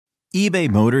eBay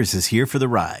Motors is here for the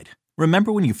ride.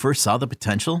 Remember when you first saw the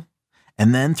potential?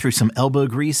 And then through some elbow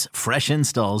grease, fresh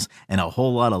installs, and a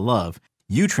whole lot of love,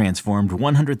 you transformed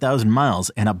 100,000 miles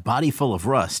and a body full of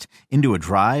rust into a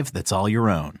drive that's all your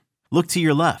own. Look to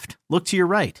your left. Look to your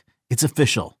right. It's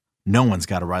official. No one's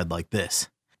got a ride like this.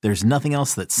 There's nothing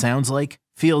else that sounds like,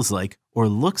 feels like, or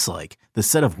looks like the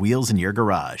set of wheels in your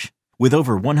garage. With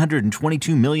over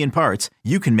 122 million parts,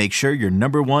 you can make sure your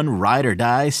number one ride or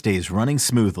die stays running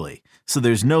smoothly. So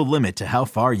there's no limit to how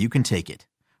far you can take it.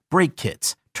 Brake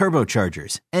kits,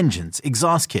 turbochargers, engines,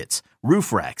 exhaust kits,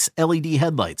 roof racks, LED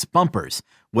headlights, bumpers,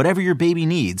 whatever your baby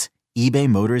needs, eBay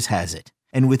Motors has it.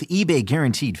 And with eBay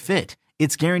Guaranteed Fit,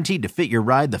 it's guaranteed to fit your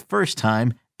ride the first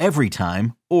time, every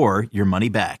time, or your money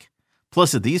back.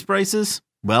 Plus at these prices,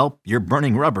 well, you're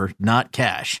burning rubber, not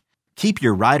cash. Keep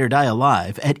your ride or die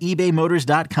alive at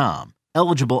ebaymotors.com.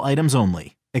 Eligible items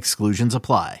only. Exclusions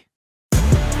apply.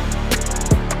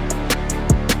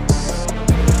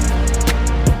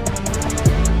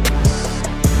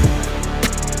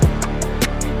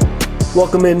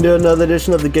 Welcome into another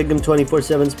edition of the Gig'em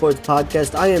 24/7 Sports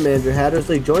Podcast. I am Andrew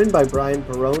Hattersley, joined by Brian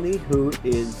Perroni, who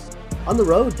is on the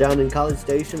road down in College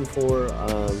Station for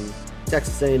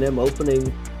Texas A&M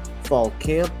opening fall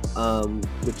camp,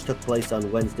 which took place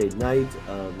on Wednesday night.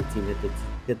 The team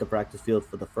hit the practice field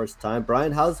for the first time.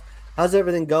 Brian, how's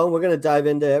everything going? We're going to dive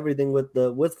into everything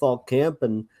with fall camp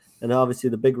and obviously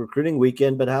the big recruiting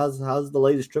weekend. But how's the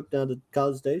latest trip down to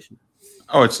College Station?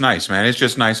 Oh, it's nice, man. It's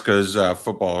just nice because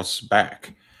football's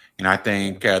back. And I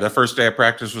think the first day of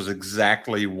practice was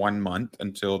exactly 1 month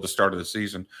until the start of the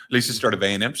season, at least the start of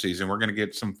A&M season. We're going to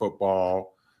get some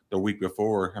football the week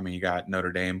before. I mean, you got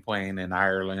Notre Dame playing in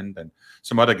Ireland and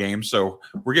some other games. So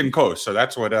we're getting close. So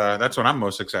that's what I'm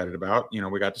most excited about. You know,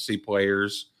 we got to see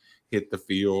players hit the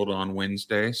field on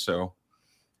Wednesday. So,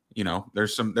 you know,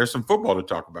 there's some football to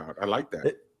talk about. I like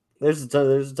that. There's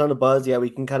a ton of buzz. Yeah, we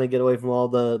can kind of get away from all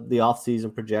the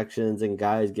off-season projections and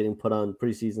guys getting put on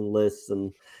preseason lists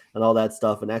and all that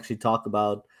stuff, and actually talk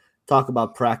about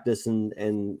practice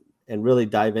and really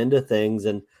dive into things.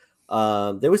 And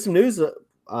there was some news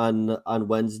on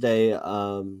Wednesday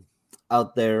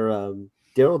out there.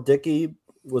 Daryl Dickey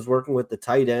was working with the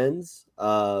tight ends.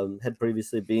 Had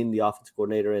previously been the offensive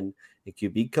coordinator and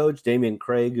QB coach. Damian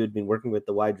Craig, who had been working with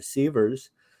the wide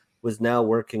receivers, was now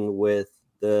working with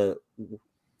the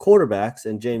quarterbacks,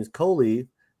 and James Coley,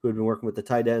 who had been working with the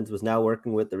tight ends, was now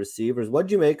working with the receivers. What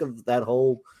did you make of that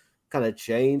whole kind of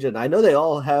change? And I know they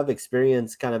all have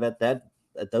experience kind of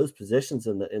at those positions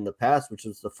in the past, which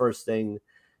was the first thing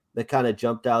that kind of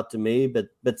jumped out to me. But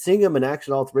seeing them in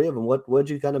action, all three of them, what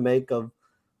did you kind of make of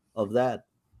that?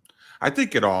 I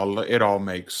think it all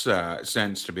makes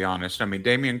sense, to be honest. I mean,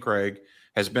 Damian Craig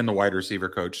has been the wide receiver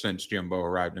coach since Jimbo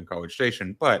arrived in College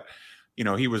Station, but you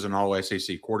know, he was an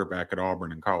all-SEC quarterback at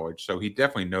Auburn in college, so he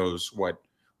definitely knows what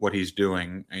he's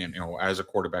doing, and, you know, as a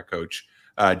quarterback coach.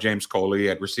 James Coley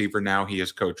at receiver now, he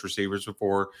has coached receivers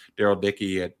before. Daryl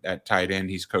Dickey at tight end,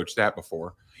 he's coached that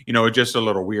before. You know, it's just a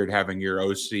little weird having your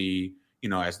OC, you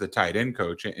know, as the tight end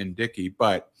coach in Dickey,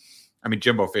 but I mean,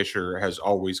 Jimbo Fisher has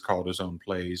always called his own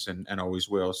plays and always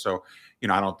will. So, you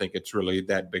know, I don't think it's really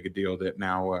that big a deal that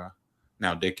now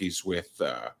Dickey's with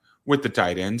the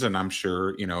tight ends, and I'm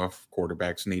sure, you know, if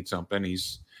quarterbacks need something,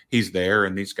 he's there,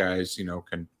 and these guys, you know,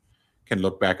 can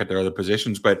look back at their other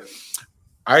positions. But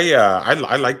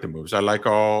I like the moves. I like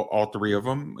all three of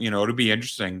them. You know, it'll be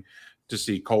interesting to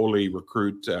see Coley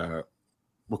recruit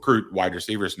wide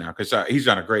receivers now, because he's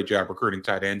done a great job recruiting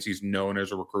tight ends. He's known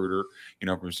as a recruiter, you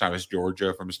know, from his time as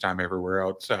Georgia, from his time everywhere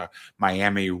else.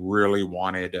 Miami really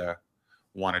wanted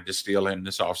to steal him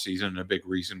this offseason. And a big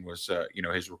reason was, you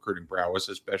know, his recruiting prowess,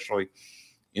 especially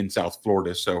in South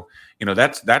Florida. So, you know,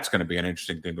 that's going to be an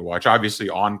interesting thing to watch. Obviously,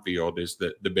 on field is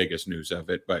the biggest news of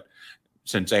it. But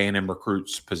since A&M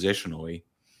recruits positionally,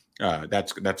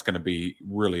 that's going to be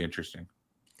really interesting.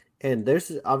 And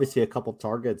there's obviously a couple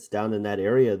targets down in that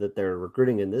area that they're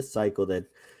recruiting in this cycle that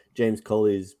James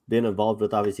Coley's been involved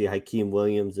with. Obviously, Hakeem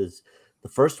Williams is the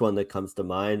first one that comes to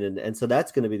mind. And so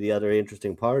that's going to be the other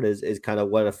interesting part is kind of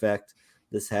what effect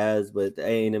this has. With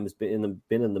A&M has been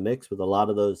in the mix with a lot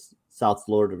of those South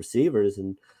Florida receivers.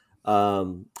 And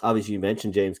obviously you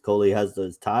mentioned James Coley has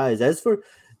those ties. As for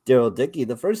Daryl Dickey,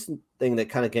 the first thing that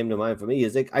kind of came to mind for me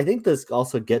is I think this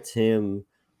also gets him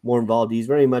more involved. He's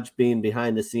very much being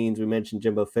behind the scenes. We mentioned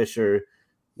Jimbo Fisher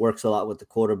works a lot with the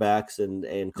quarterbacks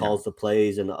and calls the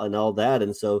plays and all that.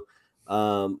 And so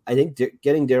I think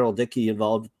getting Daryl Dickey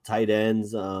involved with tight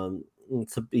ends,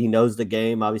 he knows the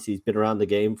game. Obviously, he's been around the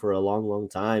game for a long, long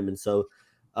time. And so,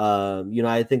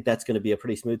 I think that's going to be a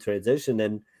pretty smooth transition.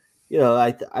 And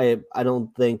I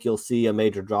don't think you'll see a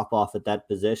major drop off at that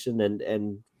position.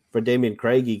 And for Damian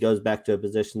Craig, he goes back to a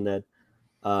position that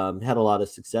had a lot of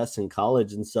success in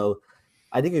college, and so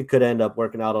I think it could end up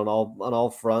working out on all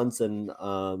fronts, and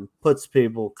puts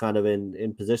people kind of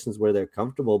in positions where they're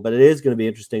comfortable. But it is going to be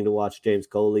interesting to watch James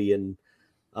Coley and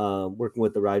working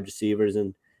with the wide receivers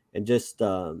and just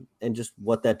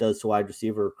what that does to wide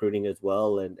receiver recruiting as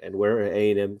well, and where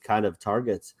A&M kind of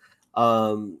targets.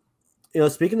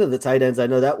 Speaking of the tight ends, I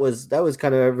know that was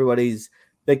kind of everybody's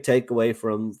big takeaway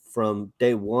from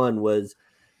day one was,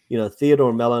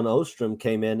 Theodore Mellon Ostrom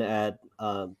came in at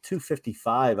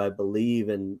 255, I believe,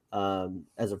 and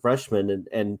as a freshman,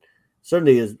 and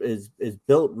certainly is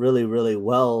built really, really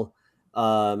well.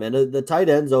 And the tight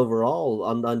ends overall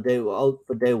on day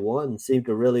one seemed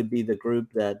to really be the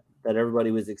group that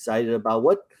everybody was excited about.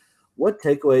 What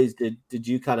takeaways did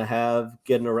you kind of have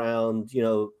getting around,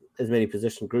 as many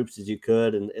position groups as you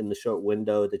could in the short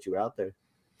window that you were out there?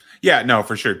 Yeah, no,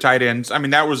 for sure. Tight ends. I mean,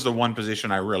 that was the one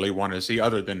position I really wanted to see,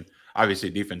 other than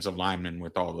obviously defensive linemen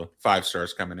with all the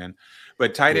 5-stars coming in.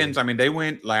 But tight ends, I mean, they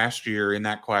went last year in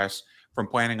that class from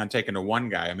planning on taking the one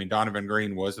guy. I mean, Donovan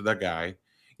Green was the guy.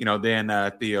 Then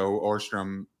Theo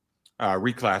Orstrom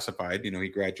reclassified. He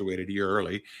graduated a year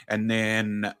early. And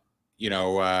then,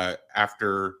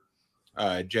 after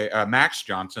Max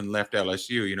Johnson left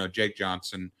LSU, Jake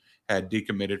Johnson had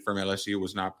decommitted from LSU,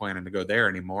 was not planning to go there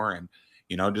anymore. And,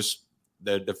 just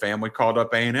the family called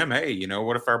up A&M. Hey,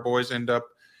 what if our boys end up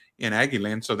in Aggie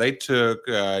land? So they took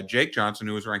Jake Johnson,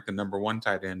 who was ranked the number 1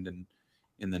 tight end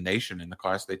in the nation in the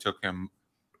class. They took him.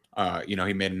 He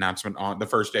made an announcement on the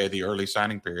first day of the early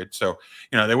signing period. So,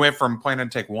 they went from planning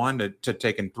to take 1 to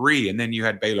taking 3, and then you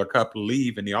had Baylor Cupp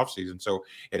leave in the offseason. So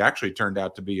it actually turned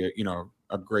out to be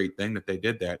a great thing that they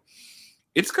did that.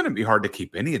 It's going to be hard to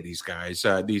keep any of these guys,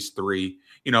 these 3.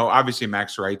 Obviously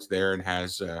Max Wright's there and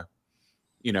has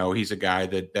he's a guy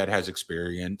that has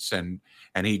experience and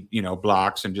he,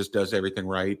 blocks and just does everything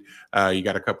right. You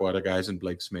got a couple other guys in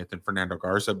Blake Smith and Fernando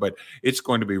Garza, but it's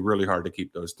going to be really hard to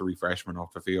keep those 3 freshmen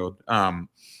off the field.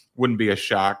 Wouldn't be a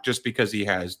shock just because he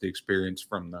has the experience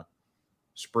from the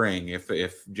spring if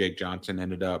Jake Johnson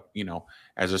ended up,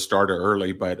 as a starter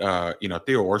early. But,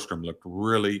 Theo Orstrom looked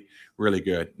really, really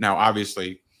good. Now,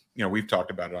 obviously, we've talked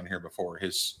about it on here before.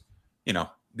 His,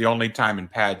 the only time in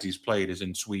pads he's played is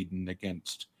in Sweden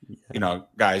against,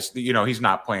 guys, he's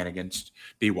not playing against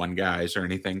D1 guys or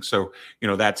anything. So,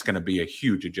 that's going to be a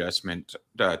huge adjustment,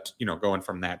 going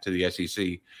from that to the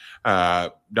SEC.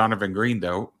 Donovan Green,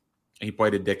 though, he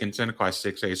played at Dickinson, a Class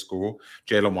 6A school.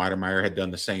 Jalen Weidemeyer had done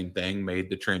the same thing,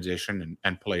 made the transition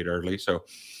and played early. So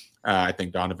I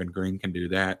think Donovan Green can do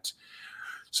that.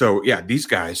 So, yeah, these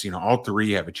guys, all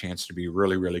 3 have a chance to be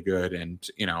really, really good. And,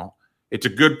 it's a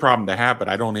good problem to have, but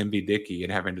I don't envy Dickey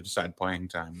and having to decide playing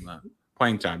time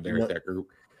there at that group.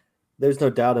 There's no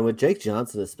doubt. And with Jake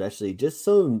Johnson, especially, just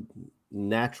so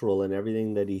natural in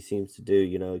everything that he seems to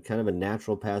do, kind of a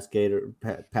natural pass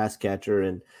catcher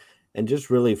and just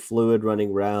really fluid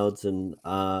running routes. And,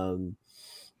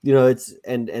 it's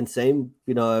and same,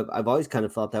 I've always kind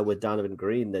of felt that with Donovan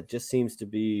Green, that just seems to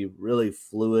be really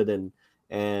fluid and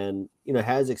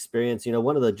has experience.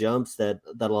 One of the jumps that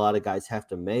a lot of guys have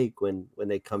to make when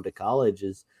they come to college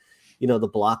is, the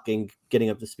blocking, getting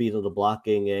up to speed of the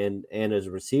blocking and as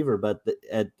a receiver. But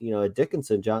at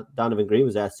Dickinson, Donovan Green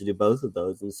was asked to do both of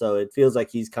those. And so it feels like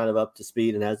he's kind of up to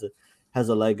speed and has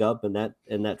a leg up in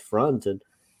that front. And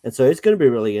so it's going to be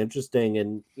really interesting.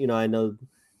 And, I know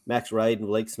Max Wright and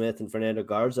Blake Smith and Fernando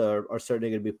Garza are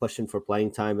certainly going to be pushing for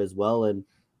playing time as well. And,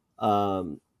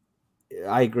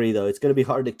 I agree, though. It's going to be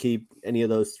hard to keep any of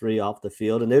those 3 off the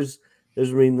field. And there's a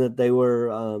reason that they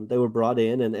were brought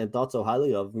in and thought so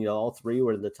highly of. All 3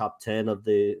 were in the top 10 of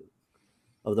the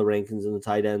rankings in the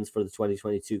tight ends for the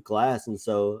 2022 class. And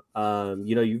so,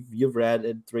 you've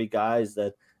added 3 guys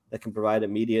that can provide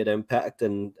immediate impact.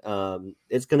 And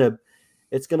it's gonna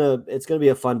be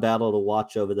a fun battle to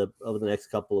watch over the next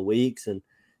couple of weeks. And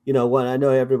what I know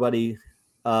everybody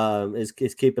is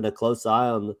keeping a close eye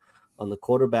on the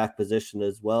quarterback position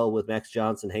as well, with Max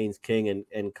Johnson, Haynes King,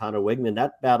 and Connor Wigman.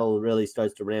 That battle really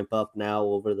starts to ramp up now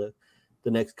over the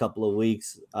next couple of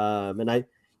weeks. And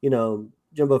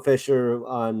Jimbo Fisher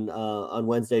on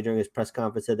Wednesday during his press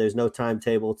conference said there's no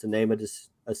timetable to name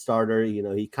a starter.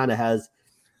 He kind of has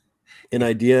an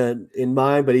idea in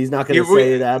mind, but he's not going to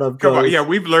say that. Of come course. on, yeah,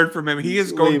 we've learned from him. He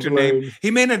is going to name. He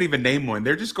may not even name one.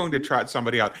 They're just going to trot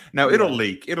somebody out. Now it'll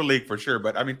leak. It'll leak for sure.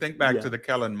 But I mean, think back to the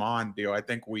Kellen Mond deal. I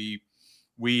think we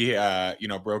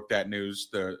broke that news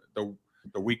the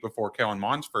week before Kellen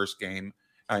Mond's first game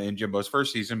in Jimbo's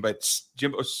first season, but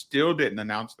Jimbo still didn't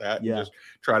announce that and Yeah. just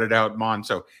trotted out Mon.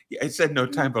 So yeah, it said no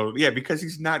time, but because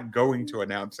he's not going to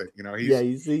announce it. You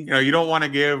don't want to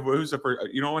give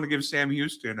you don't want to give Sam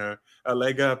Houston a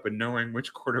leg up and knowing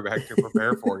which quarterback to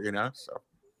prepare for. So.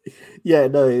 Yeah,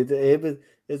 no,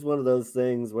 it's one of those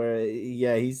things where,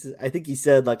 I think he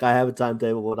said, like, I have a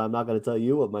timetable, but I'm not going to tell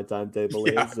you what my timetable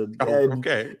is.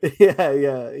 Okay.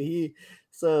 He,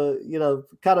 so,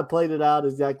 kind of played it out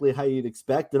exactly how you'd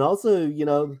expect. And also,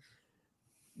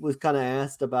 was kind of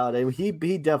asked about it. He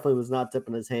definitely was not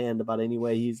tipping his hand about any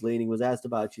way he's leaning. Was asked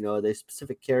about, are there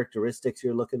specific characteristics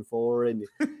you're looking for in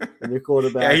your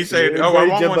quarterback? Yeah, he said, I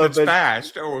want one that's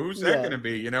fast. Oh, who's that going to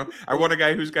be? I want a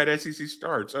guy who's got SEC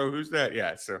starts. Oh, who's that?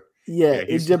 Yeah, so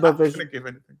he's not going to give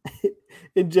anything.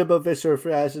 In Jimbo Fisher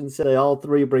fashion, said all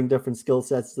three bring different skill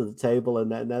sets to the table,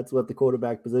 and that's what the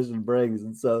quarterback position brings.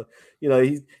 And so,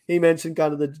 he mentioned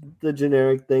kind of the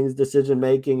generic things: decision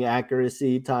making,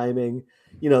 accuracy, timing.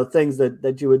 Things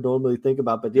that you would normally think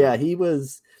about. But yeah,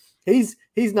 he's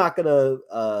not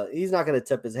gonna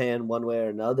tip his hand one way or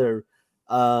another.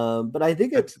 But I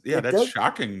think that's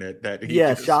shocking that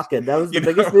he shocking. That was the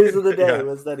biggest news of the day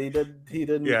was that he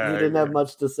didn't have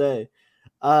much to say.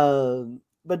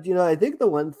 But I think the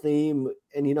one theme,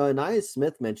 and Anais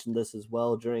Smith mentioned this as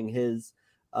well during his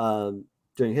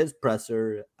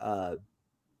presser, that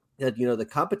the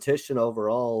competition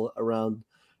overall around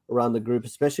the group,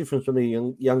 especially from some of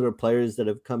the younger players that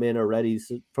have come in already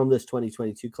from this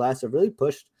 2022 class, have really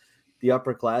pushed the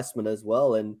upperclassmen as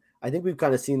well. And I think we've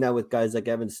kind of seen that with guys like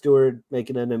Evan Stewart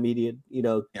making an immediate,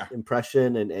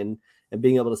 impression and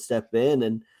being able to step in.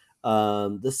 And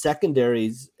the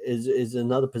secondaries is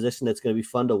another position that's going to be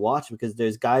fun to watch because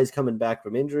there's guys coming back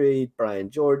from injury, Brian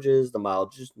Georges, the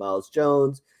Miles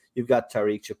Jones. You've got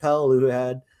Tariq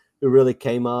Chappelle who really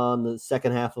came on the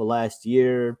second half of last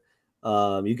year.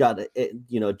 You got,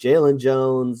 Jalen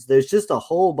Jones. There's just a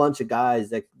whole bunch of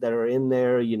guys that are in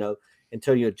there.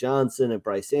 Antonio Johnson and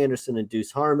Bryce Anderson and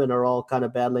Deuce Harmon are all kind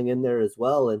of battling in there as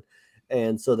well.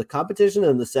 And so the competition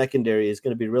in the secondary is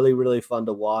going to be really, really fun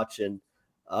to watch. And,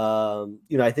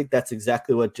 I think that's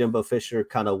exactly what Jimbo Fisher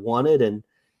kind of wanted.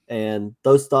 And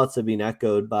those thoughts have been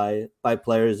echoed by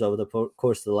players over the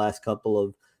course of the last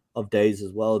couple of days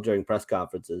as well during press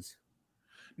conferences.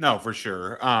 No, for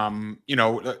sure.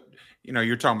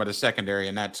 You're talking about the secondary,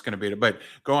 and that's going to be but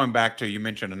going back to, you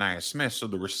mentioned Anais Smith, so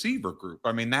the receiver group.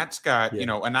 I mean, that's got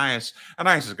Anais is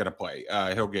going to play.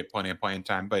 He'll get plenty of playing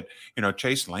time, but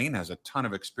Chase Lane has a ton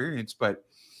of experience. But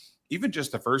even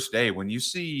just the first day, when you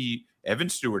see Evan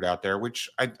Stewart out there, which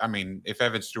I mean, if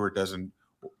Evan Stewart doesn't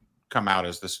come out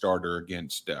as the starter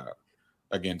against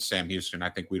Sam Houston, I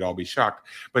think we'd all be shocked.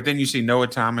 But then you see Noah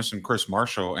Thomas and Chris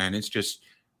Marshall, and it's just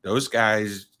those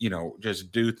guys,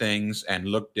 just do things and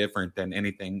look different than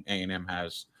anything A&M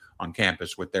has on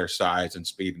campus with their size and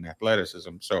speed and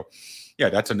athleticism. So, yeah,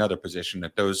 that's another position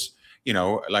that those,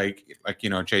 like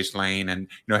Chase Lane and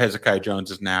Hezekiah Jones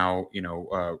is now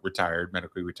retired,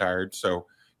 medically retired. So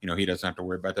he doesn't have to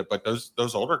worry about that. But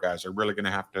those older guys are really going to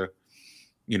have to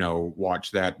watch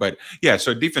that. But yeah,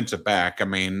 so defensive back. I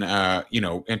mean,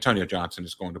 Antonio Johnson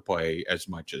is going to play as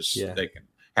much as they can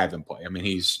have him play. I mean,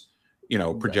 he's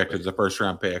projected as a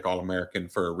first-round pick, All-American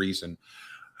for a reason.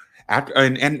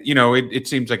 It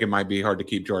seems like it might be hard to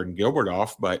keep Jordan Gilbert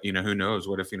off, but who knows?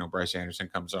 What if Bryce Anderson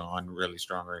comes on really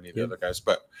strong or any of the other guys?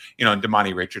 But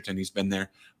Damani Richardson, he's been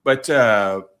there. But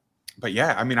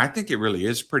yeah, I mean, I think it really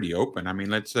is pretty open. I mean,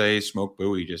 let's say Smoke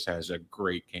Bowie just has a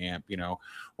great camp,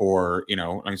 or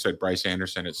like I said, Bryce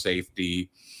Anderson at safety,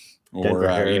 or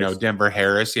Denver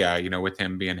Harris, with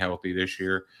him being healthy this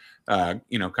year,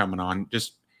 coming on,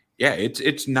 just. Yeah,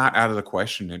 it's not out of the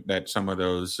question that some of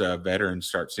those veterans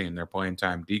start seeing their playing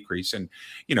time decrease. And,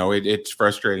 it's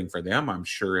frustrating for them, I'm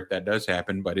sure, if that does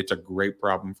happen. But it's a great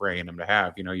problem for A&M to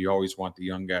have. You always want the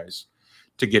young guys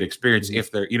to get experience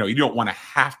if they're, you don't want to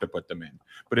have to put them in.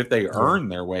 But if they earn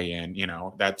their way in,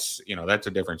 that's a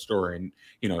different story.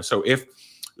 And, so if,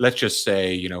 let's just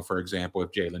say, for example,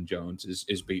 if Jalen Jones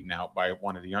is beaten out by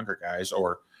one of the younger guys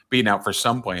or being out for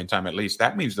some playing time at least,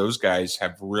 that means those guys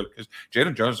have really, because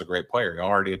Jalen Jones is a great player. He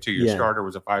already a 2-year starter,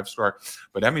 was a 5-star,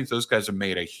 but that means those guys have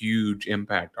made a huge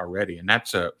impact already. And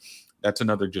that's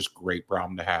another just great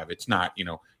problem to have. It's not, you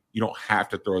don't have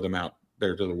to throw them out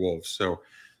there to the wolves. So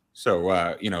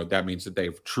that means that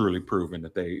they've truly proven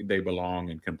that they belong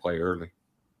and can play early.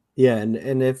 Yeah.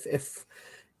 And if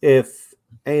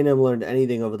A&M learned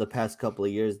anything over the past couple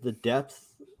of years, the depth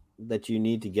that you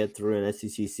need to get through an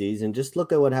SEC season. Just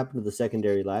look at what happened to the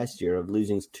secondary last year of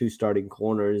losing 2 starting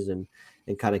corners and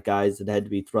kind of guys that had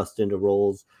to be thrust into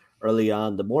roles early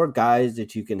on. The more guys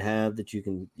that you can have that you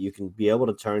can be able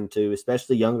to turn to,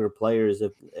 especially younger players,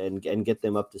 and get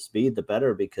them up to speed, the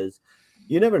better, because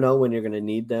you never know when you're going to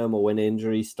need them or when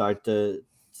injuries start to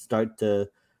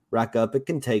rack up. It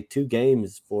can take 2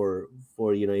 games for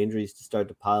injuries to start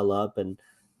to pile up, and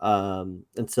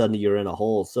suddenly you're in a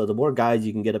hole. So the more guys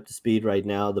you can get up to speed right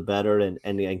now, the better,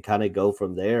 and kind of go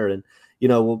from there. And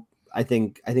I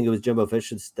think it was Jimbo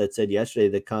Fisher that said yesterday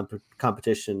that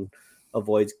competition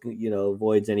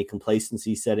avoids any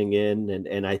complacency setting in,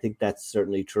 and I think that's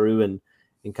certainly true, and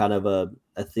kind of a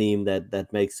theme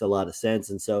that makes a lot of sense.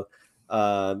 And so,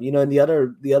 and the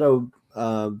other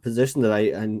position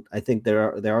that I think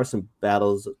there are some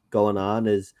battles going on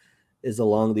is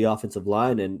along the offensive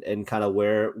line, and kind of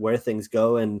where things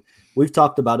go. And we've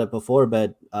talked about it before,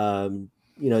 but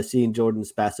seeing Jordan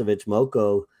Spasovich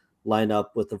Moko line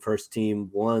up with the first team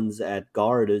ones at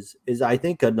guard is I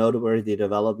think a noteworthy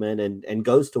development, and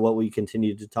goes to what we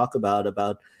continue to talk about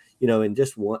in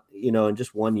just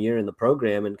one year in the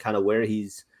program, and kind of where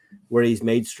he's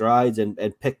made strides and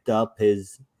picked up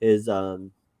picked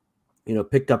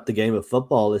up the game of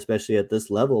football, especially at this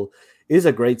level, is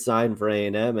a great sign for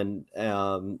A&M, and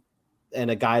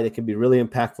a guy that can be really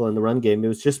impactful in the run game. It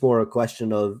was just more a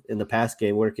question of, in the pass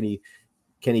game, where can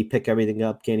he pick everything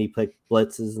up? Can he pick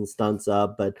blitzes and stunts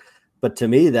up? But to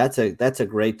me, that's a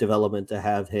great development to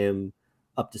have him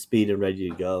up to speed and ready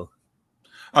to go.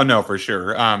 Oh no, for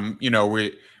sure.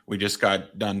 We just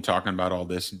got done talking about all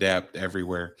this depth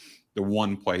everywhere. The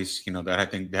one place, that I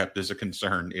think depth is a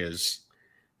concern is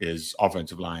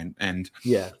offensive line. And,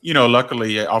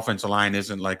 luckily offensive line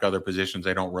isn't like other positions.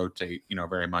 They don't rotate,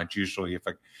 very much. Usually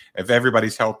if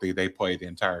everybody's healthy, they play the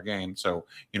entire game. So,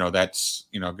 that's,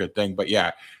 a good thing. But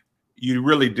yeah, you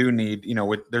really do need,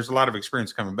 there's a lot of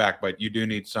experience coming back, but you do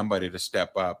need somebody to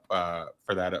step up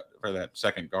for that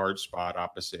second guard spot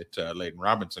opposite Layden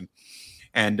Robinson.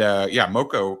 And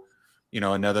Moko,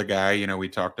 another guy, we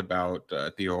talked about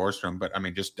Theo Orstrom, but I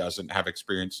mean, just doesn't have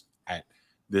experience at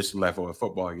this level of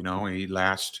football.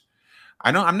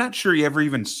 I'm not sure he ever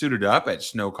even suited up at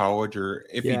Snow College, or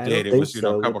if he did, it was, a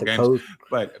couple games. Coach.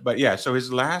 But yeah, so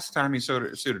his last time he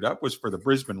suited up was for the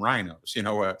Brisbane Rhinos,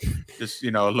 this,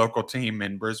 local team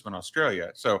in Brisbane,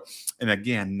 Australia. So, and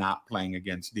again, not playing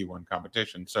against D1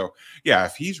 competition. So yeah,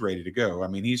 if he's ready to go, I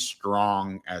mean, he's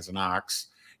strong as an ox.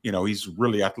 He's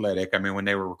really athletic. I mean, when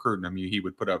they were recruiting him, he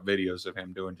would put up videos of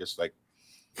him doing just like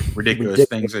ridiculous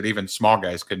things that even small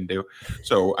guys couldn't do.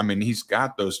 So, I mean, he's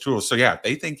got those tools. So yeah,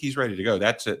 they think he's ready to go.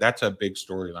 That's a big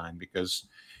storyline, because,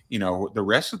 the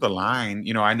rest of the line,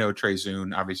 I know Trey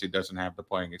Zune obviously doesn't have the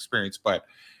playing experience, but,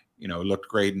 looked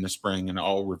great in the spring, and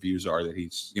all reviews are that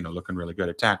he's, looking really good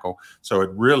at tackle. So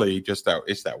it really just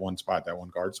it's that one spot, that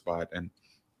one guard spot. And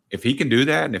if he can do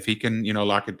that, and if he can,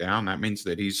 lock it down, that means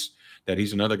that he's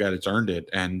another guy that's earned it.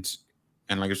 And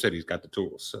like I said, he's got the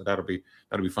tools. So that'll be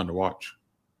fun to watch.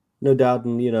 No doubt.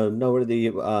 And,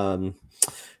 noteworthy,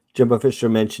 Jimbo Fisher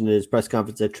mentioned in his press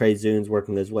conference that Trey Zune's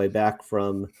working his way back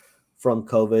from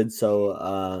COVID. So,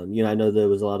 I know there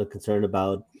was a lot of concern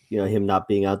about, him not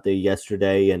being out there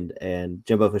yesterday. And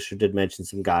Jimbo Fisher did mention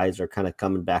some guys are kind of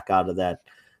coming back out of that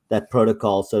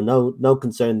protocol. So no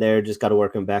concern there. Just got to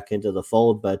work him back into the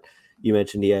fold. But you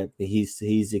mentioned,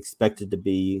 he's expected to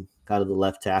be kind of the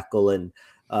left tackle. And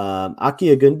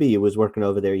Aki Agunbi was working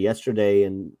over there yesterday,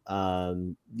 and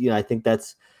I think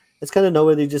that's kind of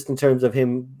noteworthy, just in terms of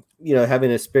him,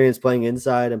 having experience playing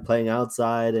inside and playing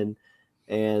outside, and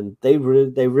they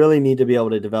really need to be able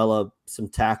to develop some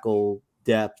tackle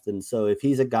depth. And so if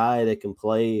he's a guy that can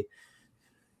play,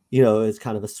 as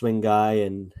kind of a swing guy,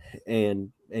 and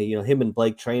him and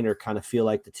Blake Traynor kind of feel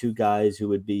like the two guys who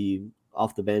would be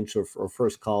off the bench or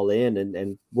first call in,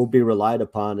 and will be relied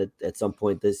upon at some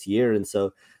point this year. And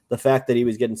so the fact that he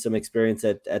was getting some experience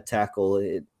at tackle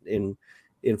in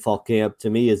fall camp, to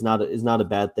me, is not a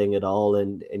bad thing at all.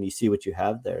 And you see what you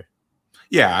have there.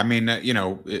 Yeah. I mean,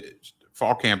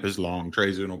 fall camp is long.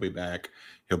 Trey Zune will be back.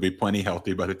 He'll be plenty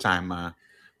healthy by the time the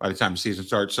season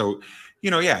starts. So,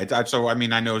 so, I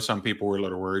mean, I know some people were a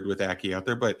little worried with Aki out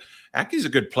there, but Aki's a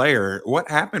good player. What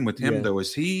happened with him, though,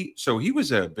 is he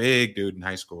was a big dude in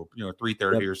high school,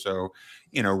 330 or so,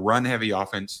 run heavy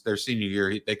offense. Their senior year,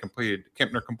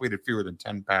 Kempner completed fewer than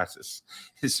 10 passes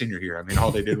his senior year. I mean,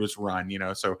 all they did was run,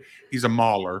 so he's a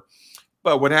mauler.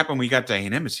 But what happened when he got to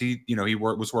A&M is he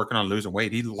was working on losing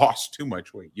weight. He lost too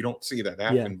much weight. You don't see that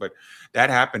happen, but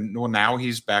that happened. Well, now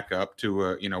he's back up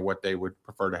to, what they would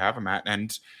prefer to have him at.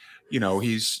 And,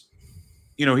 he's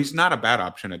not a bad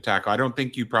option at tackle. I don't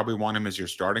think you probably want him as your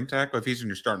starting tackle. If he's in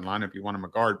your starting lineup, you want him a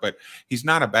guard, but he's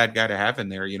not a bad guy to have in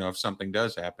there. If something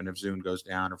does happen, if Zune goes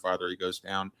down or Fatheree goes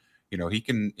down, he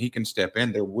can step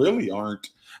in. There really aren't.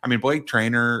 I mean, Blake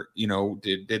Traynor,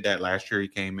 did that last year. He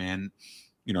came in,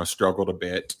 struggled a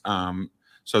bit.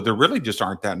 So there really just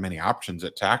aren't that many options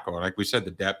at tackle. Like we said,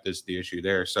 the depth is the issue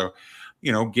there. So,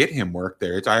 get him work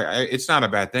there. It's not a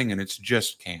bad thing, and it's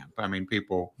just camp. I mean,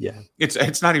 people. Yeah.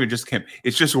 It's not even just camp.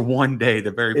 It's just one day,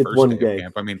 the very first day of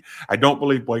camp. I mean, I don't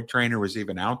believe Blake Traynor was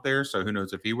even out there, so who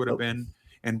knows if he would have been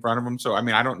in front of him. So I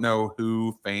mean, I don't know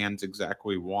who fans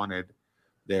exactly wanted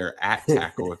there at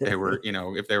tackle if they were,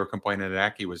 if they were complaining that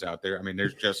Aggie was out there. I mean,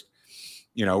 there's just,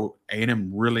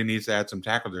 A&M really needs to add some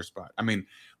tackle to their spot. I mean,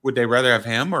 would they rather have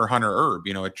him or Hunter Erb,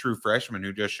 a true freshman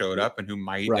who just showed up and who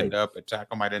might end up at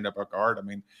tackle, might end up at guard? I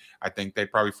mean, I think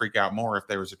they'd probably freak out more if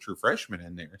there was a true freshman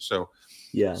in there. So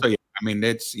yeah, I mean,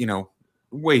 it's,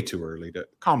 way too early to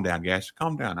calm down, guys.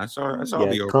 Calm down. I saw the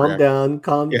overreaction.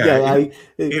 Calm down.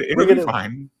 It'll be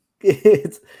fine.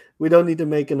 We don't need to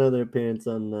make another appearance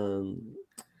on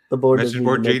the board. Message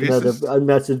board geniuses.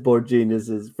 Message board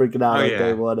geniuses freaking out like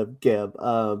they want to give.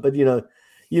 But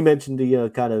you mentioned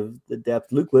kind of the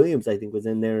depth. Luke Williams, I think, was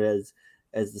in there as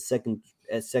the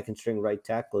second string right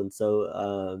tackle, and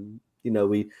so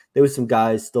there was some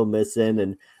guys still missing,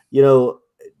 and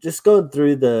just going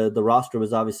through the roster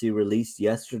was obviously released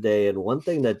yesterday, and one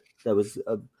thing that was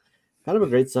kind of a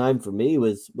great sign for me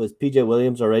was PJ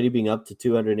Williams already being up to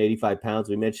 285 pounds.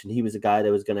 We mentioned he was a guy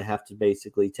that was going to have to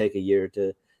basically take a year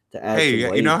to add. Hey,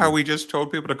 some weight. How we just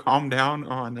told people to calm down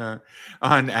on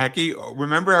Aggie?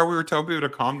 Remember how we were telling people to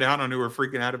calm down on who were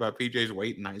freaking out about PJ's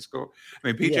weight in high school? I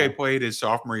mean, PJ played his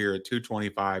sophomore year at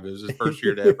 225. It was his first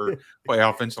year to ever play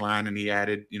offensive line, and he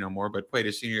added more, but played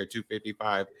his senior year at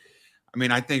 255. I mean,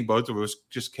 I think both of us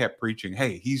just kept preaching,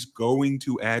 hey, he's going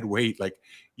to add weight. Like,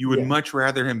 you would much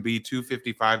rather him be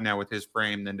 255 now with his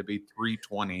frame than to be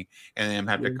 320 and then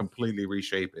have to completely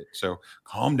reshape it. So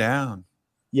calm down.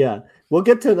 Yeah. We'll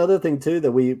get to another thing, too,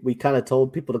 that we kind of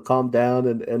told people to calm down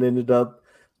and ended up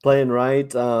playing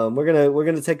right. We're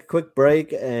gonna take a quick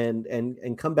break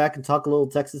and come back and talk a little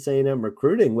Texas A&M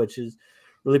recruiting, which has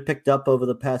really picked up over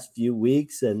the past few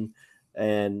weeks, and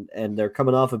they're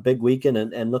coming off a big weekend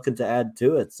and looking to add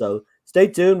to it. So stay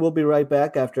tuned. We'll be right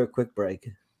back after a quick break.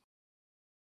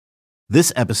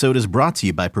 This episode is brought to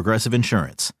you by Progressive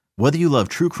Insurance. Whether you love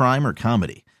true crime or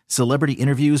comedy, celebrity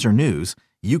interviews or news,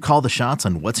 you call the shots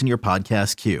on what's in your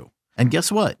podcast queue. And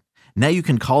guess what? Now you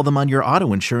can call them on your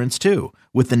auto insurance too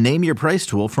with the Name Your Price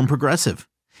tool from Progressive.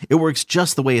 It works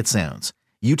just the way it sounds.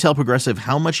 You tell Progressive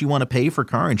how much you want to pay for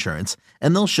car insurance,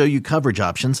 and they'll show you coverage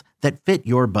options that fit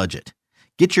your budget.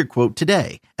 Get your quote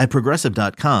today at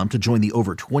Progressive.com to join the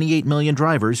over 28 million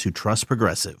drivers who trust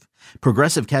Progressive.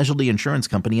 Progressive Casualty Insurance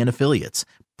Company and Affiliates.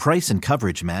 Price and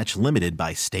coverage match limited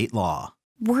by state law.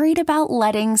 Worried about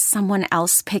letting someone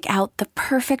else pick out the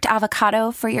perfect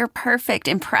avocado for your perfect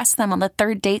impress them on the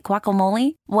third date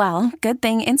guacamole? Well, good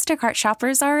thing Instacart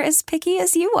shoppers are as picky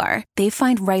as you are. They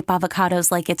find ripe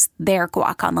avocados like it's their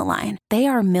guac on the line. They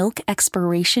are milk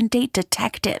expiration date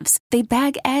detectives. They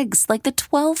bag eggs like the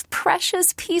 12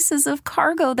 precious pieces of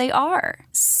cargo they are.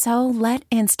 So let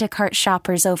Instacart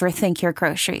shoppers overthink your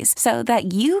groceries so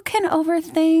that you can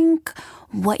overthink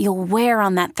what you'll wear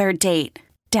on that third date.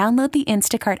 Download the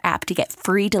Instacart app to get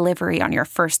free delivery on your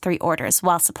first 3 orders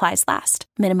while supplies last.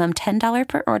 Minimum $10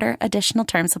 per order. Additional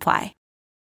terms apply.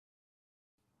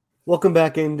 Welcome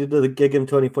back into the Gig 'Em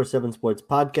 24/7 Sports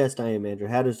Podcast. I am Andrew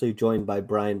Hattersley, joined by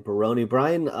Brian Baroni.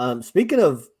 Brian, speaking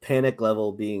of panic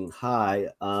level being high,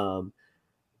 about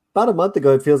a month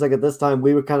ago, it feels like at this time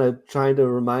we were kind of trying to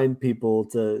remind people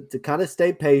to kind of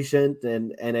stay patient,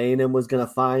 and A&M was going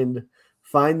to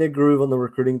find their groove on the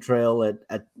recruiting trail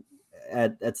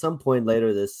at some point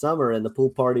later this summer, and the pool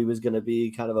party was going to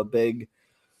be kind of a big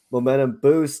momentum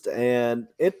boost, and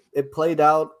it played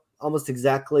out almost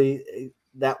exactly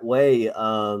that way.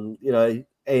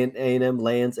 A&M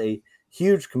lands a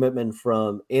huge commitment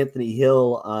from Anthony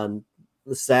Hill on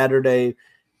the Saturday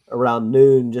around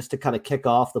noon just to kind of kick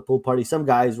off the pool party. Some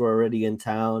guys were already in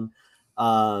town.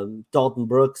 Dalton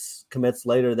Brooks commits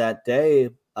later that day,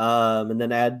 and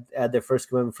then add their first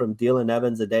commitment from Dylan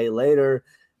Evans a day later,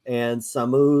 and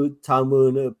Samu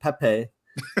Tamun Pepe.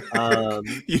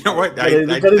 You know what? I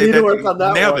need to work on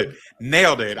that.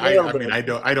 Nailed it.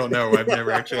 I don't know. I've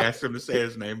never actually asked him to say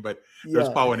his name, but those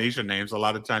Polynesian names, a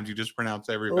lot of times you just pronounce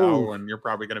every vowel and you're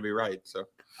probably going to be right. So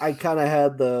I kind of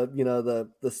had the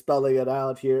spelling it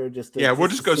out here. We'll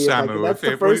just go Samu. That's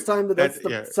the first time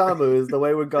Samu is the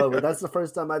way we're going. But that's the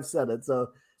first time I've said it. So,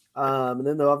 and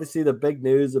then obviously the big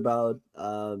news about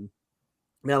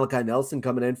Malachi Nelson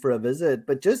coming in for a visit,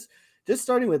 but just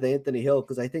starting with Anthony Hill,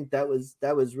 because I think that was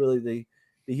really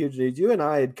the huge news. You and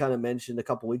I had kind of mentioned a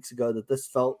couple weeks ago that this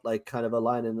felt like kind of a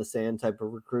line in the sand type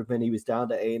of recruitment. He was down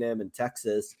to A&M and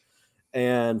Texas.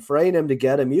 And for A&M to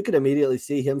get him, you could immediately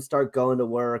see him start going to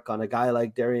work on a guy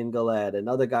like Darian Gillette,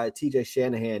 another guy, TJ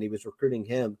Shanahan. He was recruiting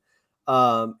him.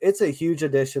 It's a huge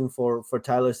addition for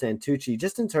Tyler Santucci,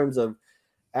 just in terms of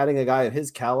adding a guy of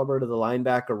his caliber to the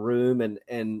linebacker room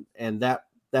and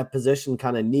that position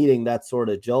kind of needing that sort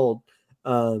of jolt.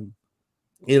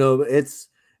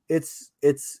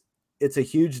 It's a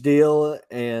huge deal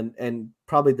and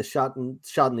probably the shot in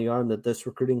the arm that this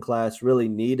recruiting class really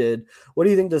needed. What do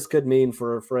you think this could mean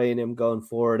for A&M going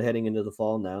forward, heading into the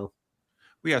fall now?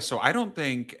 Yeah, so I don't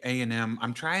think A&M,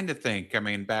 I'm trying to think, I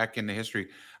mean, back in the history,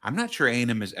 I'm not sure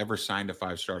A&M has ever signed a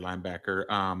 5-star linebacker.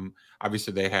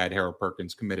 Obviously, they had Harold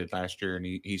Perkins committed last year, and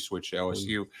he switched to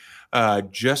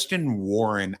LSU. Justin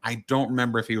Warren, I don't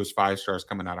remember if he was 5 stars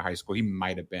coming out of high school. He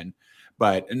might have been.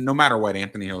 But no matter what,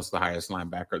 Anthony Hill's the highest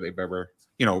linebacker they've ever,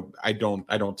 I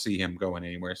don't see him going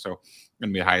anywhere. So going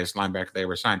to be the highest linebacker they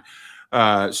ever signed.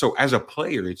 So as a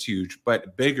player, it's huge,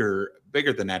 but bigger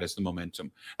than that is the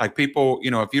momentum. Like people,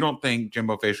 if you don't think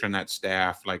Jimbo Fisher and that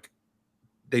staff, like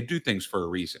they do things for a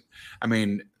reason. I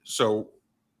mean, so,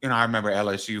 I remember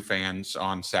LSU fans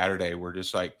on Saturday were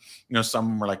just like,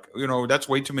 some were like, that's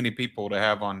way too many people to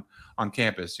have on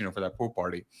campus, for that pool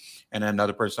party. And then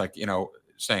another person like,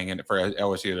 saying it for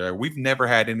LSU, we've never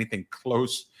had anything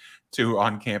close to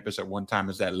on campus at one time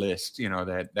as that list,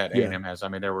 that A&M has. I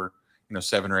mean, there were,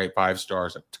 7 or 8 5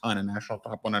 stars, a ton of national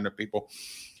top 100 people.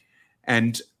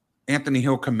 And Anthony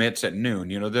Hill commits at noon.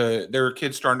 There are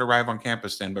kids starting to arrive on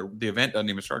campus then, but the event doesn't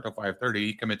even start till 5:30.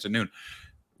 He commits at noon.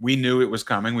 We knew it was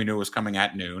coming. We knew it was coming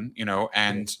at noon,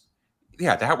 and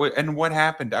that was, and what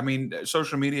happened? I mean,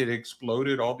 social media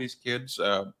exploded. All these kids,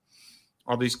 are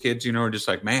just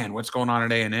like, man, what's going on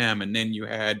at A&M? And then you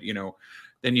had,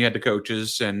 the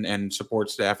coaches and support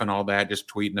staff and all that just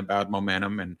tweeting about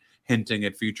momentum and hinting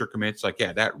at future commits. Like,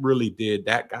 that really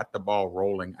that got the ball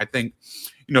rolling. I think,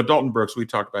 Dalton Brooks, we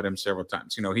talked about him several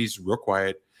times. He's real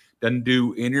quiet, doesn't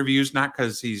do interviews, not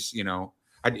because he's,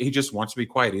 he just wants to be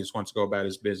quiet. He just wants to go about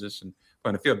his business and play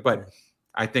on the field. But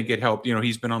I think it helped.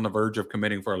 He's been on the verge of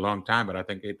committing for a long time, but I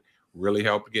think it really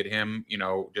helped get him,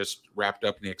 just wrapped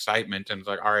up in the excitement and was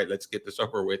like, all right, let's get this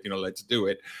over with, let's do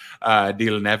it.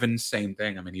 Dylan Evans, same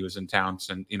thing. I mean, he was in town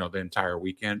since, the entire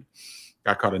weekend,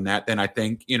 got caught in that. Then I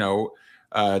think,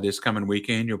 this coming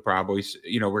weekend, you'll probably,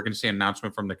 we're going to see an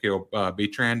announcement from Nikhil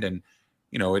Betrand, and,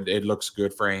 it looks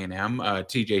good for A&M.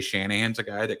 TJ Shanahan's a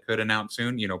guy that could announce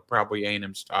soon, probably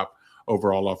A&M's top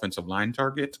overall offensive line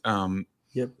target.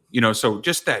 Yep. So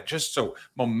so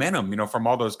momentum, from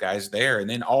all those guys there, and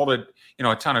then all the,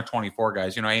 a ton of 24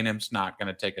 guys. A&M's not going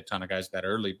to take a ton of guys that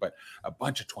early, but a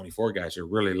bunch of 24 guys are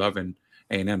really loving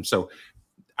A&M. So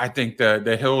I think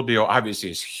the Hill deal obviously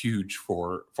is huge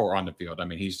for on the field. I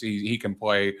mean, he can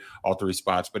play all 3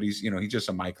 spots, but he's just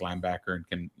a Mike linebacker and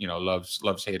can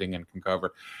loves hitting and can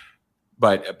cover.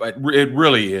 But it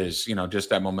really is, just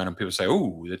that momentum. People say,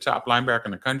 "Oh, the top linebacker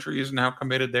in the country is now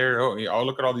committed there." Oh,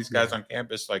 look at all these guys on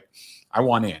campus. Like, I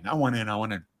want in. I want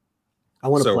to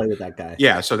play with that guy.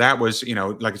 Yeah. So that was,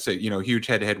 like I said, huge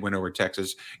head-to-head win over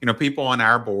Texas. People on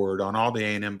our board, on all the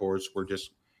A&M boards, were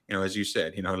just, as you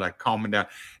said, like calming down.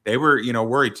 They were,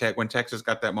 worried when Texas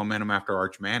got that momentum after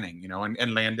Arch Manning,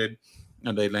 and landed.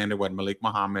 They landed Malik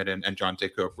Muhammad and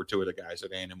Jonte Cook were 2 of the guys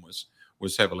that A&M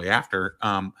was heavily after.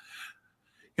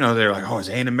 They're like, oh, is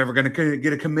A&M ever going to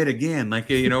get a commit again? Like,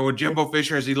 Jimbo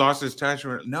Fisher, has he lost his touch?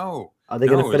 No. Are they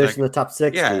going to finish in the top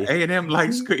 60? Yeah, A&M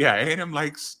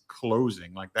likes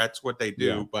closing. Like, that's what they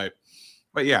do.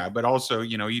 Yeah. But also,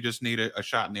 you just need a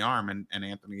shot in the arm, and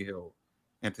Anthony Hill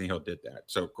did that.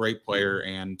 So great player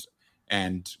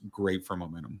and great for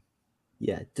momentum.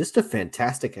 Yeah, just a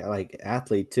fantastic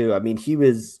athlete too. I mean, he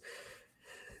was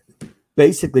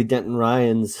basically Denton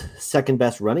Ryan's second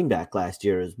best running back last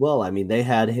year as well. I mean, they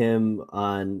had him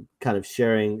on kind of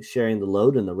sharing the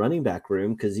load in the running back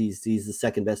room because he's the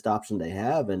second best option they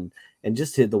have, and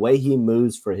just the way he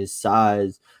moves for his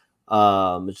size,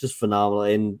 it's just phenomenal.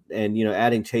 And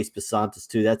adding Chase Basantis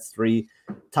too, that's 3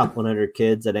 top 100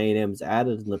 kids that A&M's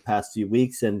added in the past few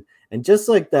weeks, and just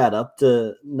like that, up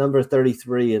to number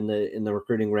 33 in the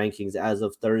recruiting rankings as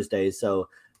of Thursday. So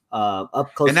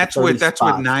up close. And that's to 30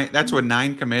 spots. with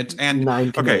 9 commits. And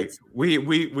 9 commits. Okay,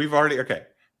 we've already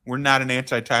we're not an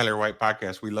anti-Tyler White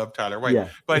podcast. We love Tyler White,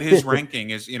 but his ranking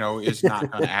is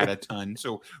not going to add a ton.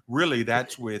 So really,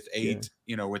 that's with 8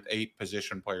 with 8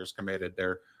 position players committed.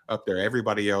 They're up there.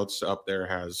 Everybody else up there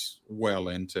has well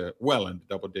into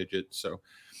double digits. So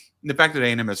the fact that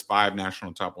A&M has 5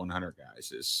 national top 100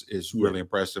 guys is really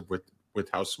impressive with with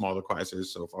how small the class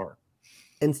is so far.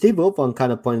 And Steve Wilfong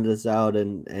kind of pointed this out,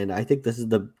 and I think this is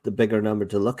the bigger number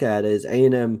to look at is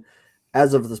A&M,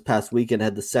 as of this past weekend,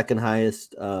 had the second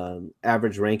highest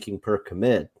average ranking per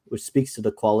commit, which speaks to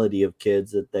the quality of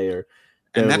kids that they're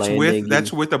and that's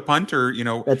landing. with a punter, you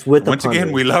know. That's with once a punter.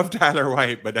 Again, we love Tyler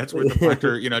White, but that's with the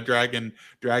punter, you know, dragging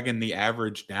the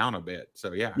average down a bit.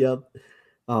 So yeah. Yep.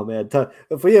 Oh man,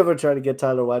 if we ever try to get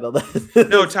Tyler White on that,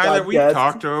 no, Tyler, we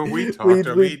talked to him.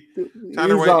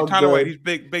 Tyler White, he's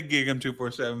big gig him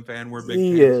 247 fan. We're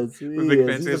big fans. We're big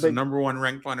fans. He's the number one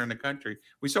ranked punter in the country.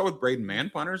 We saw with Braden Mann,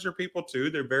 punters are people too.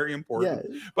 They're very important,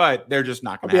 but they're just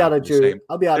not going to have the same.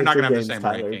 They're not going to have the same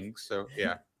rankings. So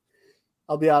yeah,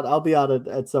 I'll be out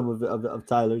at some of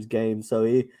Tyler's games. So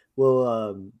he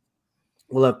will.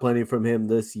 We'll have plenty from him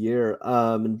this year.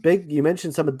 And you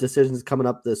mentioned some of the decisions coming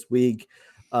up this week.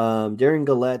 Darian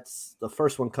Gallette's the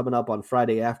first one coming up on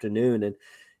Friday afternoon. And,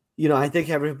 you know, I think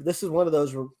this is one of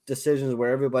those decisions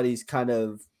where everybody's kind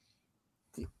of,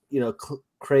 you know,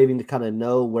 craving to kind of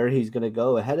know where he's going to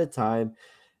go ahead of time.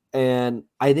 And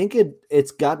I think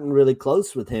it's gotten really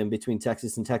close with him between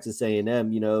Texas and Texas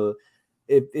A&M. You know,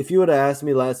 if you would have asked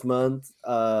me last month,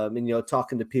 and, you know,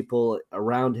 talking to people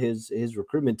around his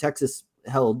recruitment, Texas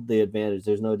held the advantage.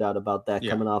 There's no doubt about that,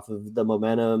 coming off of the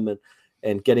momentum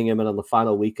and getting him in on the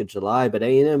final week of July. But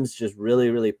A&M's just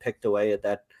really, really picked away at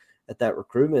that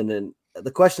recruitment. And the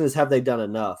question is, have they done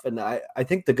enough? And I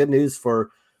think the good news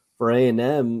for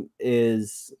A&M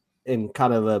is, and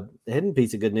kind of a hidden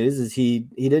piece of good news, is he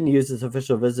didn't use his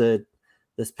official visit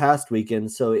this past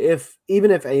weekend. So even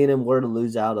if A&M were to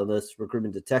lose out on this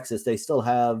recruitment to Texas, they still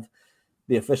have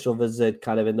the official visit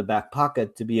kind of in the back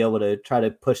pocket to be able to try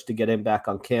to push to get him back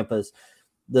on campus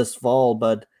this fall.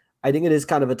 But I think it is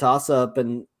kind of a toss-up,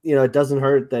 and, you know, it doesn't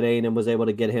hurt that A&M was able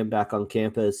to get him back on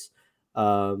campus,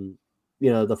 you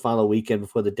know, the final weekend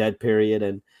before the dead period.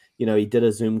 And, you know, he did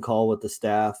a Zoom call with the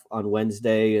staff on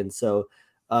Wednesday. And so,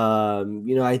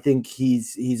 you know, I think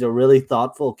he's a really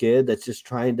thoughtful kid that's just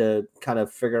trying to kind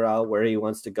of figure out where he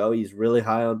wants to go. He's really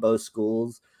high on both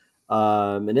schools.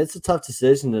 And it's a tough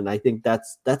decision. And I think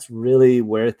that's really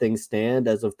where things stand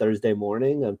as of Thursday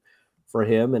morning and for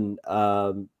him. And,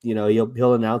 you know,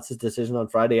 he'll announce his decision on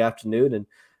Friday afternoon.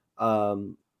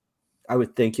 And, I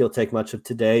would think he'll take much of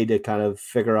today to kind of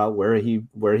figure out where he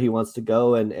wants to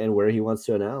go and where he wants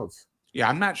to announce. Yeah,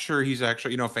 I'm not sure he's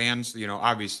actually, you know, fans, you know,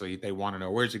 obviously they want to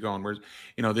know, where's he going?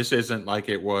 You know, this isn't like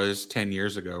it was 10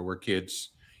 years ago where kids,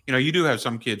 you know, you do have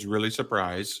some kids really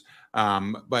surprised.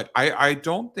 But I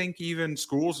don't think even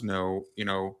schools know, you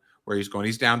know, where he's going.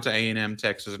 He's down to A&M,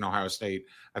 Texas, and Ohio State.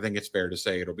 I think it's fair to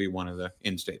say it'll be one of the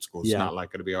in-state schools. Yeah. It's not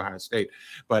likely to be Ohio State.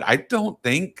 But I don't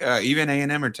think even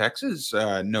A&M or Texas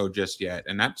know just yet.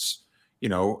 And that's, you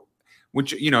know,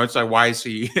 which, you know, it's like, why is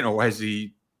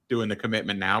he doing the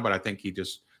commitment now? But I think he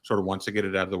just sort of wants to get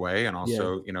it out of the way. And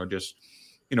also, you know, just,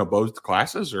 you know, both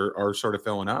classes are sort of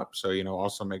filling up. So, you know,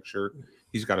 also make sure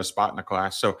he's got a spot in the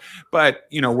class. So, but,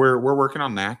 you know, we're working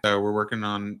on that. We're working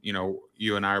on, you know,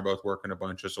 you and I are both working a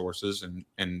bunch of sources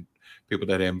and people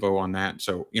that info on that.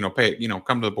 So, you know,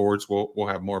 come to the boards. We'll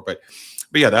have more, but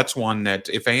yeah, that's one that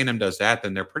if A&M does that,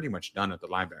 then they're pretty much done at the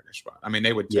linebacker spot. I mean,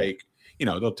 they would take, you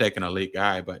know, they'll take an elite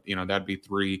guy, but, you know, that'd be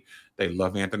three. They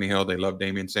love Anthony Hill. They love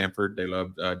Damian Sanford. They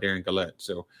love Darian Gallette.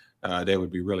 So they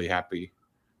would be really happy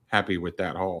with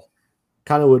that haul.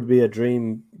 Kind of would be a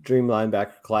dream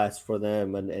linebacker class for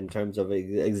them, and in terms of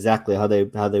exactly how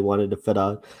they wanted to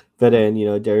fit in. You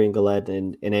know, Darian Gallette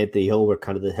and Anthony Hill were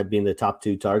kind of have been the top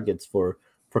two targets for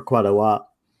quite a while.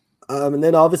 And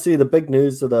then obviously the big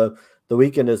news of the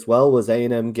weekend as well was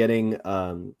A&M getting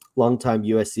longtime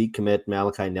USC commit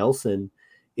Malachi Nelson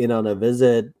in on a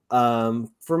visit.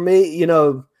 For me, you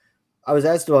know, I was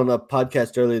asked on a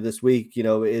podcast earlier this week, you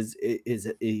know, is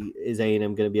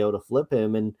A&M going to be able to flip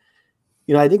him? And,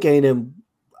 you know, I think A&M,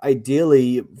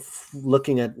 ideally,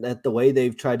 looking at the way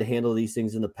they've tried to handle these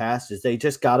things in the past, is they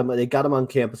just got him. They got him on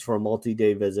campus for a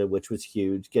multi-day visit, which was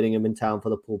huge. Getting him in town for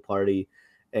the pool party,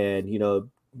 and, you know,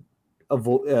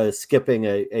 skipping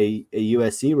a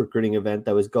USC recruiting event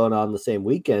that was going on the same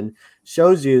weekend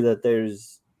shows you that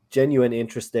there's genuine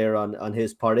interest there on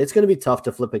his part. It's going to be tough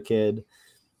to flip a kid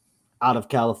out of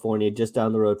California just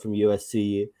down the road from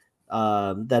USC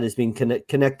that has been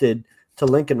connected to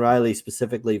Lincoln Riley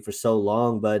specifically for so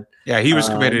long. But yeah, he was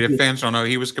committed. If fans don't know,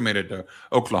 he was committed to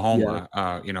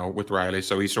Oklahoma, you know, with Riley.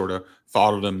 So he sort of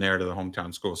followed him there to the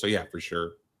hometown school. So yeah, for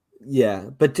sure. Yeah,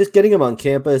 but just getting him on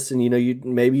campus, and, you know,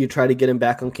 you try to get him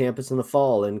back on campus in the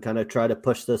fall and kind of try to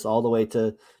push this all the way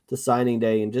to signing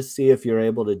day and just see if you're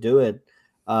able to do it.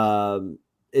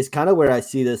 is kind of where I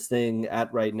see this thing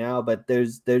at right now. But there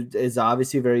is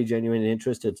obviously very genuine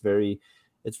interest. It's very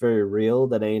real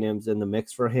that A&M's in the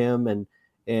mix for him,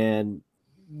 and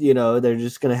they're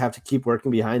just going to have to keep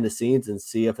working behind the scenes and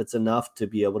see if it's enough to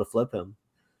be able to flip him.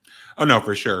 Oh no,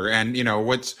 for sure. And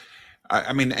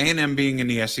A&M being in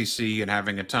the SEC and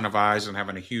having a ton of eyes and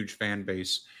having a huge fan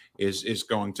base is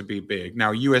going to be big.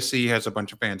 Now USC has a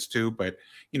bunch of fans too, but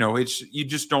you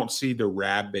just don't see the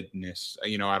rabidness,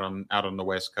 out on the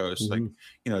West Coast.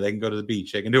 Mm-hmm. Like, they can go to the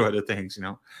beach, they can do other things,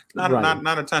 not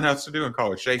a ton else to do in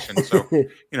College Station. So, they're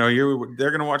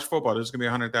going to watch football. There's going to be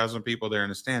 100,000 people there in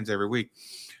the stands every week.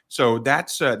 So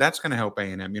that's going to help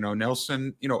A&M.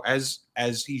 Nelson,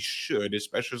 as he should,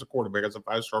 especially as a quarterback, as a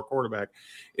 5-star quarterback,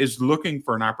 is looking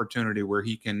for an opportunity where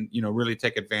he can, really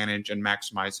take advantage and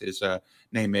maximize his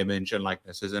name, image, and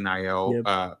likeness, his NIL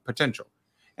potential.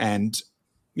 And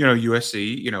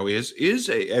USC, is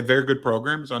a very good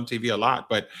program. It's on TV a lot,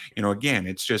 but again,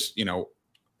 it's just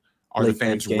are the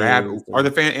fans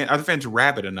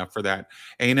rabid enough for that?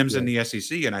 A&M's in the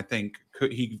SEC, and I think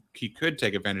he could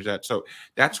take advantage of that. So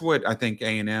that's what I think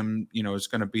A&M, is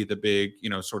going to be the big,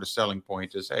 sort of selling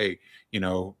point is, hey,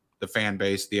 the fan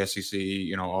base, the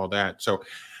SEC, all that. So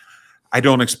I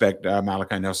don't expect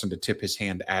Malachi Nelson to tip his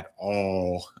hand at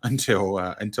all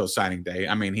until signing day.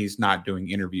 I mean, he's not doing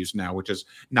interviews now, which is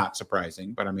not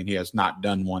surprising, but I mean, he has not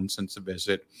done one since the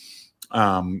visit.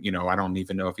 I don't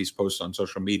even know if he's posted on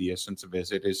social media since the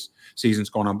visit. His season's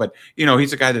going on, but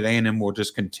he's a guy that A&M will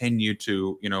just continue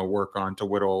to work on to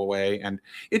whittle away, and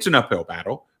it's an uphill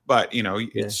battle. But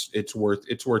it's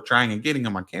worth trying, and getting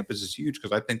him on campus is huge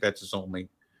because I think that's his only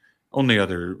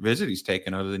other visit he's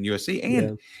taken other than USC,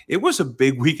 and it was a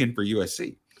big weekend for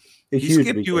USC. He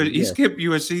skipped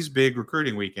USC's big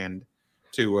recruiting weekend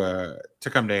to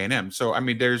come to A&M. So I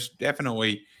mean, there's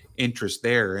definitely interest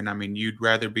there, and I mean, you'd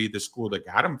rather be the school that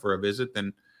got him for a visit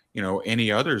than any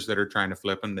others that are trying to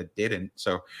flip him that didn't.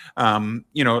 So like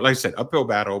I said, uphill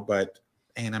battle, but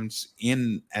A&M's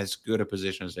in as good a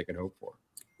position as they could hope for.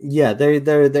 Yeah,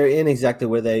 they're in exactly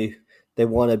where they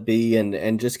want to be,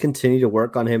 and just continue to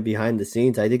work on him behind the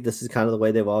scenes. I think this is kind of the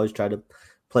way they've always tried to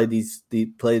play these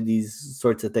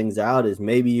sorts of things out, is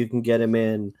maybe you can get him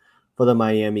in for the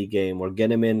Miami game or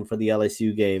get him in for the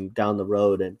LSU game down the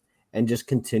road, and just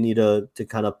continue to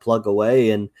kind of plug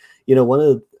away. And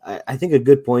I think a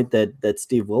good point that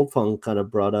Steve Wiltfong kind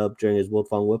of brought up during his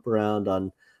Wiltfong whip around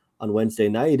on Wednesday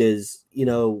night is,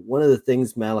 one of the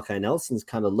things Malachi Nelson's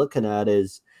kind of looking at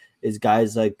is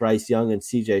guys like Bryce Young and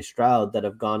CJ Stroud that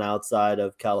have gone outside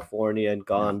of California and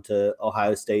gone to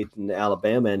Ohio State and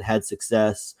Alabama and had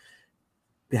success,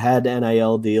 had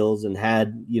NIL deals, and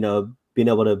had, been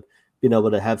able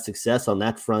to have success on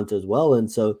that front as well.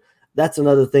 And so that's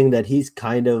another thing that he's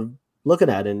kind of looking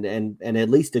at and at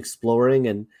least exploring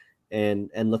and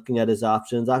looking at his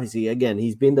options. Obviously, again,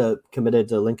 he's been committed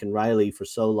to Lincoln Riley for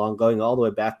so long, going all the way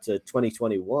back to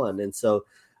 2021. And so,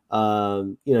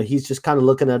 he's just kind of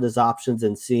looking at his options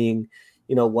and seeing,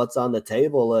 what's on the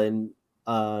table. And,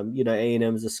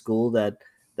 A&M is a school that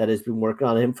has been working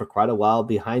on him for quite a while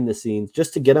behind the scenes.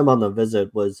 Just to get him on the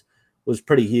visit was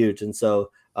pretty huge. And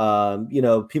so,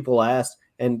 people asked,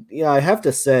 and, I have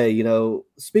to say,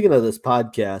 speaking of this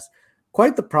podcast,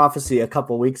 quite the prophecy a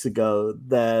couple weeks ago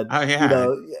that,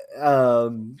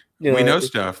 we know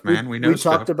stuff, man. We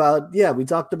talked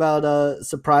about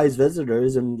surprise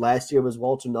visitors, and last year was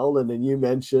Walter Nolan, and you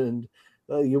mentioned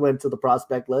you went to the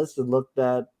prospect list and looked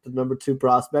at the number 2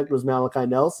 prospect was Malachi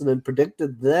Nelson and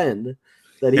predicted then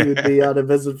that he would be on a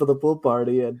visit for the pool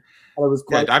party. And it was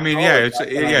quite.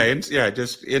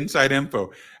 Just inside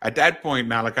info. At that point,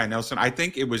 Malachi Nelson, I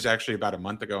think it was actually about a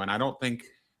month ago, and I don't think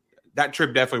that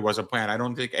trip definitely wasn't planned. I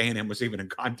don't think A&M was even in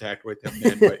contact with him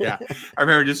then. But yeah, I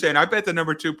remember just saying, I bet the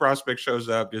number 2 prospect shows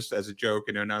up, just as a joke.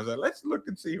 And I was like, let's look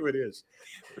and see who it is.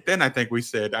 But then I think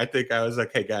I was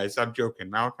like, hey guys, I'm joking.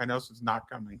 Malachi Nelson's not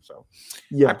coming. So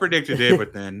I predicted it,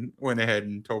 but then went ahead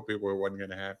and told people it wasn't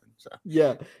going to happen. So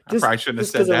yeah, I probably shouldn't have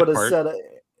said that part.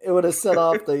 It would have set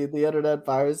off the internet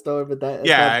firestorm at that.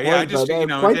 I just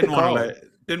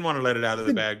didn't want to let it out of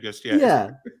the bag just yet.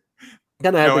 Yeah.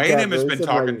 A&M has been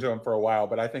talking to him for a while,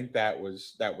 but I think that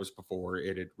was before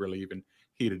it had really even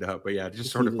heated up. But yeah, just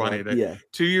sort of funny that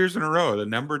 2 years in a row, the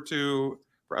number 2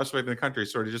 prospect in the country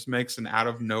sort of just makes an out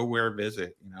of nowhere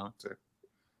visit, to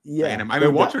A&M. I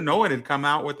mean, Walter Nolan had come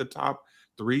out with the top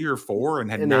 3 or 4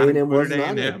 and had not included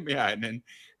A&M. Yeah, and then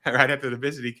right after the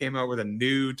visit, he came out with a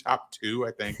new top 2,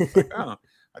 I think. Like, I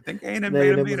think A&M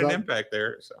made an impact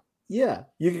there. So. Yeah,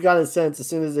 you could kind of sense as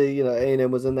soon as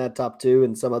A&M was in that top 2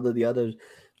 and some of the other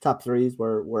top threes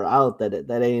were out, that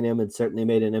A&M had certainly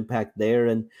made an impact there.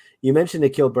 And you mentioned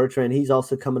Nikhil Bertrand. He's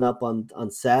also coming up on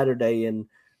Saturday, and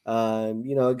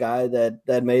a guy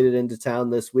that made it into town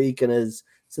this week and is,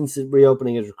 since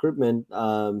reopening his recruitment,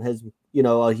 has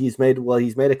he's made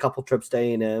a couple trips to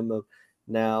A&M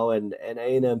now, and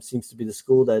A&M seems to be the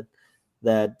school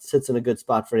that sits in a good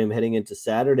spot for him heading into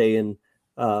Saturday. And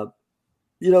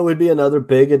would be another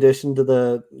big addition to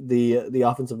the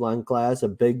offensive line class, a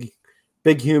big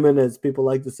human, as people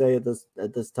like to say at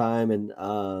this time. And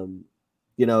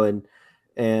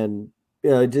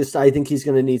just I think he's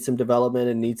going to need some development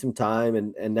and need some time,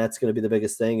 and that's going to be the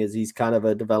biggest thing. Is he's kind of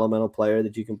a developmental player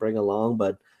that you can bring along,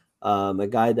 but a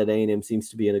guy that A&M seems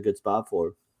to be in a good spot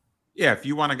for. Yeah, if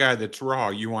you want a guy that's raw,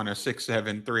 you want a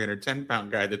 6'7", 310-pound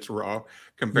guy that's raw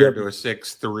compared to a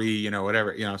 6'3",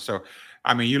 whatever, So,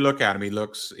 I mean, you look at him; he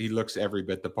looks every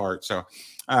bit the part. So,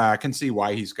 I can see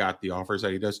why he's got the offers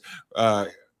that he does.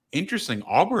 Interesting.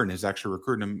 Auburn is actually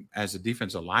recruiting him as a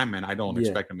defensive lineman. I don't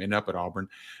expect him to end up at Auburn,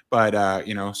 but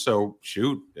so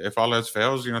shoot, if all else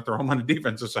fails, throw him on the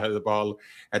defensive side of the ball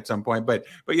at some point. But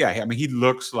yeah, I mean, he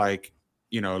looks like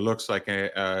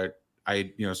a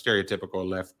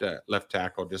stereotypical left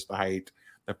tackle, just the height,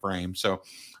 the frame. So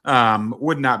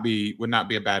would not be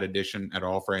a bad addition at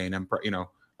all for A&M.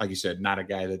 Like you said, not a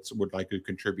guy that would likely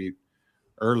contribute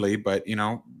early, but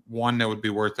one that would be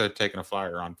worth taking a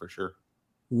flyer on for sure.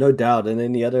 No doubt. And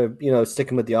then the other,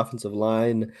 sticking with the offensive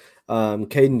line,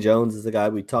 Caden Jones is the guy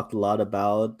we talked a lot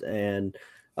about, and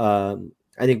I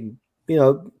think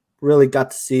really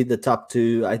got to see the top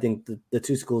two. I think the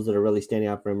two schools that are really standing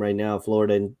out for him right now,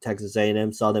 Florida and Texas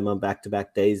A&M, saw them on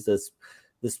back-to-back days this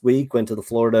week. Went to the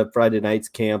Florida Friday nights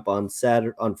camp on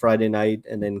Friday night,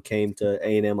 and then came to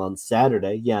A&M on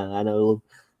Saturday. Yeah, I know,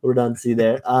 redundancy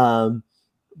there.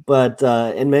 But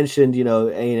mentioned,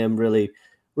 A&M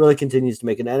really continues to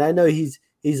make it. And I know he's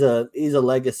a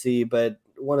legacy, but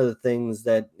one of the things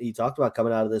that he talked about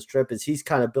coming out of this trip is he's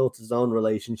kind of built his own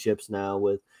relationships now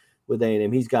with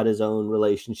A&M. He's got his own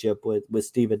relationship with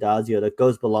Steve Adazio that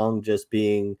goes beyond just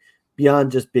being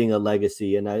a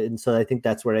legacy. And so I think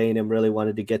that's where A&M really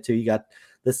wanted to get to. He got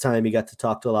to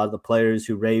talk to a lot of the players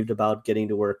who raved about getting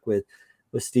to work with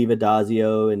Steve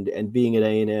Adazio and being at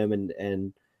A&M,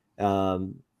 and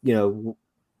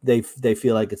they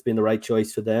feel like it's been the right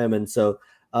choice for them. And so,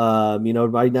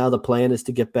 right now the plan is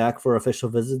to get back for official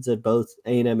visits at both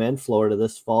A&M and Florida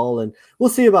this fall. And we'll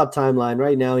see about timeline.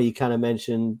 Right now, he kind of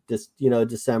mentioned this,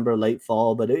 December, late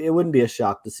fall, but it wouldn't be a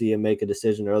shock to see him make a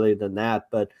decision earlier than that.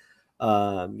 But,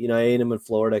 A&M and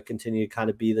Florida continue to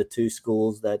kind of be the two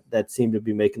schools that seem to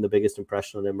be making the biggest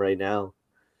impression on him right now.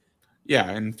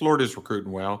 Yeah, and Florida's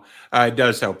recruiting well. It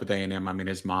does help with A&M. I mean,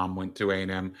 his mom went to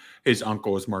A&M. His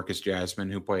uncle is Marcus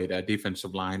Jasmine, who played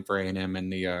defensive line for A&M in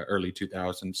the early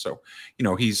 2000s. So,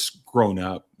 he's grown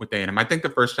up with A&M. I think the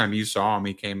first time you saw him,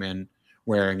 he came in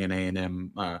wearing an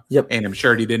A&M A&M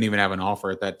shirt. He didn't even have an offer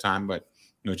at that time, but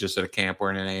just at a camp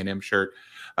wearing an A&M shirt.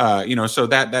 So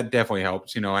that definitely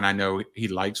helps. And I know he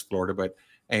likes Florida, but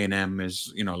A&M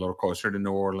is a little closer to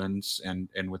New Orleans and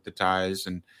with the ties,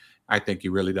 and I think he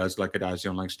really does like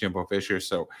Adazio and likes Jimbo Fisher.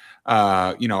 So,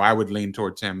 I would lean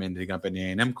towards him ending up in the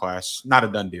A&M class. Not a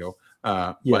done deal.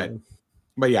 But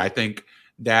yeah, I think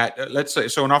that, let's say,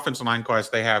 so an offensive line class,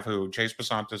 they have who? Chase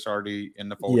Basantis already in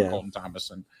the fold, Colton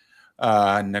Thomason.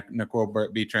 Nicole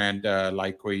Bertrand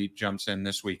likely jumps in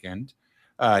this weekend.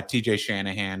 TJ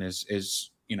Shanahan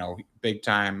is big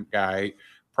time guy,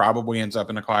 probably ends up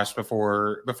in the class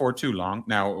before too long.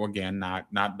 Now, again,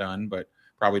 not done, but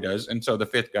probably does. And so the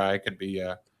fifth guy could be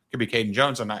Caden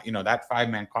Jones. And that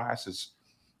 5-man class is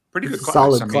pretty good class.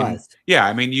 Solid class. Yeah.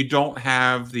 I mean, you don't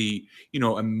have the,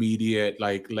 immediate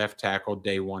like left tackle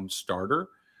day one starter.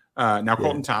 Now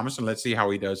Colton Thomas, and let's see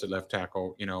how he does at left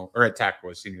tackle, or at tackle.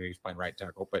 He's playing right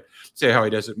tackle, but see how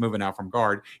he does it moving out from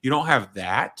guard. You don't have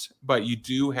that, but you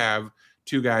do have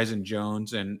two guys in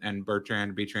Jones and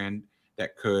Bertrand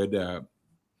that could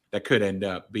end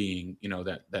up being,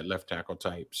 that left tackle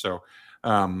type.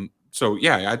 So,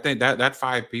 yeah, I think that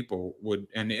 5 people would,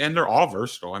 and they're all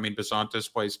versatile. I mean,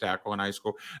 Basantis plays tackle in high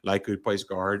school, Lykud plays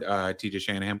guard. TJ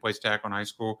Shanahan plays tackle in high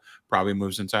school, probably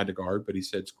moves inside the guard, but he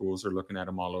said schools are looking at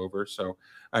him all over. So,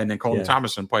 and then Colton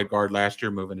Thomason played guard last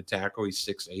year, moving to tackle. He's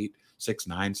 6'8", 6'9",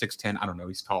 6'10". I don't know.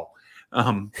 He's tall.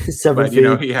 7 feet,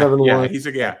 7'1". He's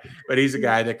a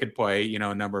guy that could play,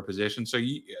 a number of positions. So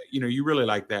you really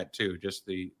like that too, just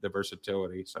the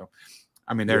versatility. So,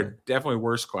 I mean, there are definitely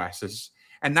worse classes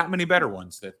and not many better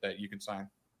ones that you can sign.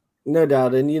 No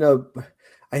doubt. And,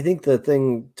 I think the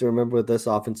thing to remember with this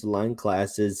offensive line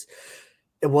class is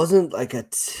it wasn't like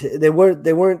they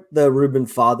weren't the Reuben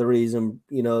Fotheries and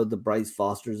the Bryce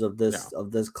Fosters of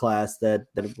this class that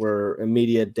were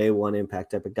immediate day one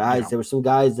impact type of guys. There were some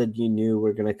guys that you knew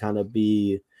were going to kind of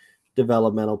be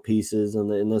developmental pieces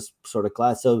in this sort of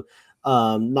class. So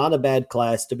not a bad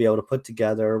class to be able to put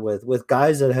together with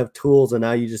guys that have tools, and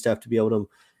now you just have to be able to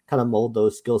kind of mold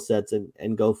those skill sets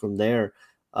and go from there.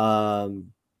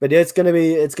 But it's gonna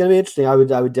be interesting. I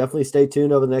would definitely stay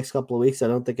tuned over the next couple of weeks. I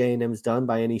don't think A&M is done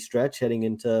by any stretch heading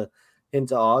into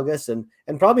August, and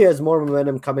probably has more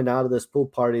momentum coming out of this pool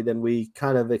party than we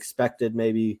kind of expected.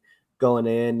 Maybe going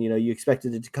in, you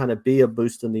expected it to kind of be a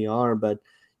boost in the arm, but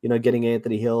getting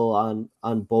Anthony Hill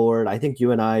on board, I think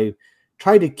you and I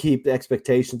tried to keep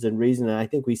expectations and reason. And I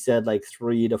think we said like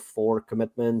 3 to 4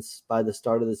 commitments by the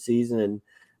start of the season, and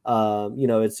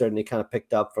it certainly kind of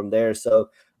picked up from there.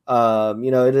 So.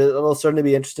 It'll certainly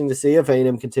be interesting to see if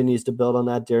A&M continues to build on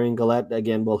that. Darian Gillette,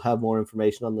 again, we'll have more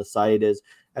information on the site as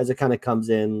it kind of comes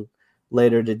in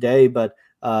later today, but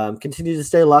continue to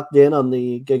stay locked in on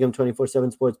the Gig'em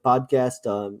 24/7 Sports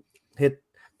podcast. Hit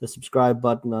the subscribe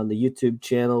button on the YouTube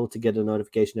channel to get a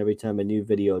notification every time a new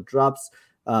video drops.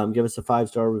 Give us a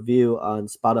 5-star review on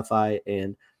Spotify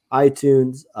and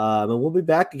iTunes. And we'll be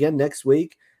back again next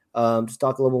week to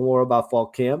talk a little more about fall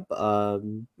camp.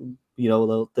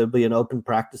 There'll be an open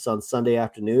practice on Sunday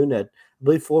afternoon at, I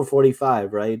believe,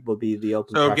 4:45, right? Will be the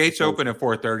open. So gates open at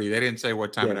 4:30. They didn't say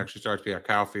what time it actually starts. Yeah,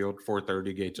 Kyle Field,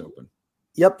 4:30, gates open.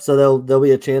 Yep. So there'll be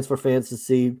a chance for fans to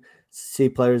see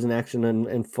players in action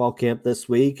in fall camp this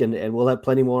week, and we'll have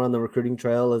plenty more on the recruiting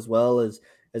trail as well as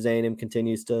A&M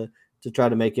continues to try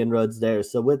to make inroads there.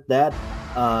 So with that,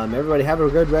 everybody have a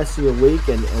good rest of your week,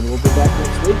 and we'll be back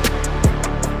next week.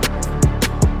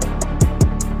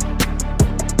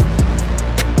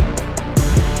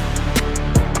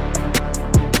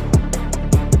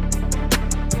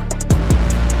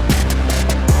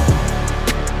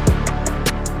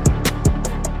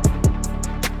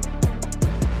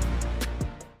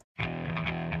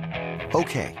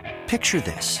 Okay, picture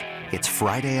this. It's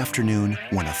Friday afternoon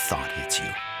when a thought hits you.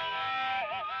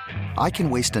 I can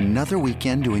waste another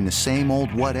weekend doing the same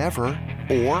old whatever,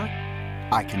 or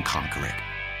I can conquer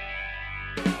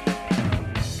it.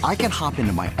 I can hop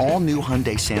into my all-new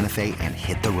Hyundai Santa Fe and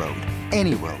hit the road.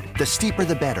 Any road. The steeper,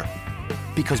 the better.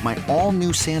 Because my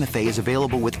all-new Santa Fe is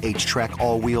available with H-Track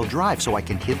all-wheel drive, so I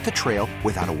can hit the trail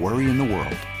without a worry in the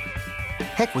world.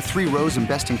 Heck, with 3 rows and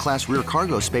best-in-class rear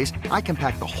cargo space, I can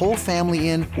pack the whole family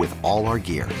in with all our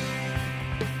gear.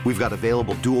 We've got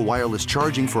available dual wireless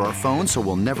charging for our phones, so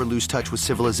we'll never lose touch with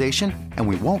civilization, and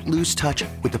we won't lose touch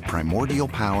with the primordial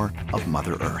power of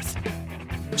Mother Earth.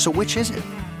 So which is it?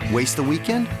 Waste the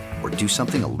weekend or do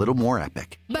something a little more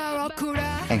epic?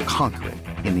 And conquer it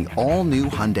in the all-new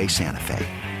Hyundai Santa Fe.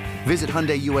 Visit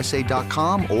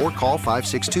HyundaiUSA.com or call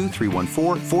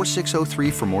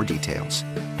 562-314-4603 for more details.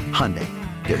 Hyundai,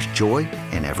 there's joy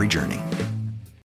in every journey.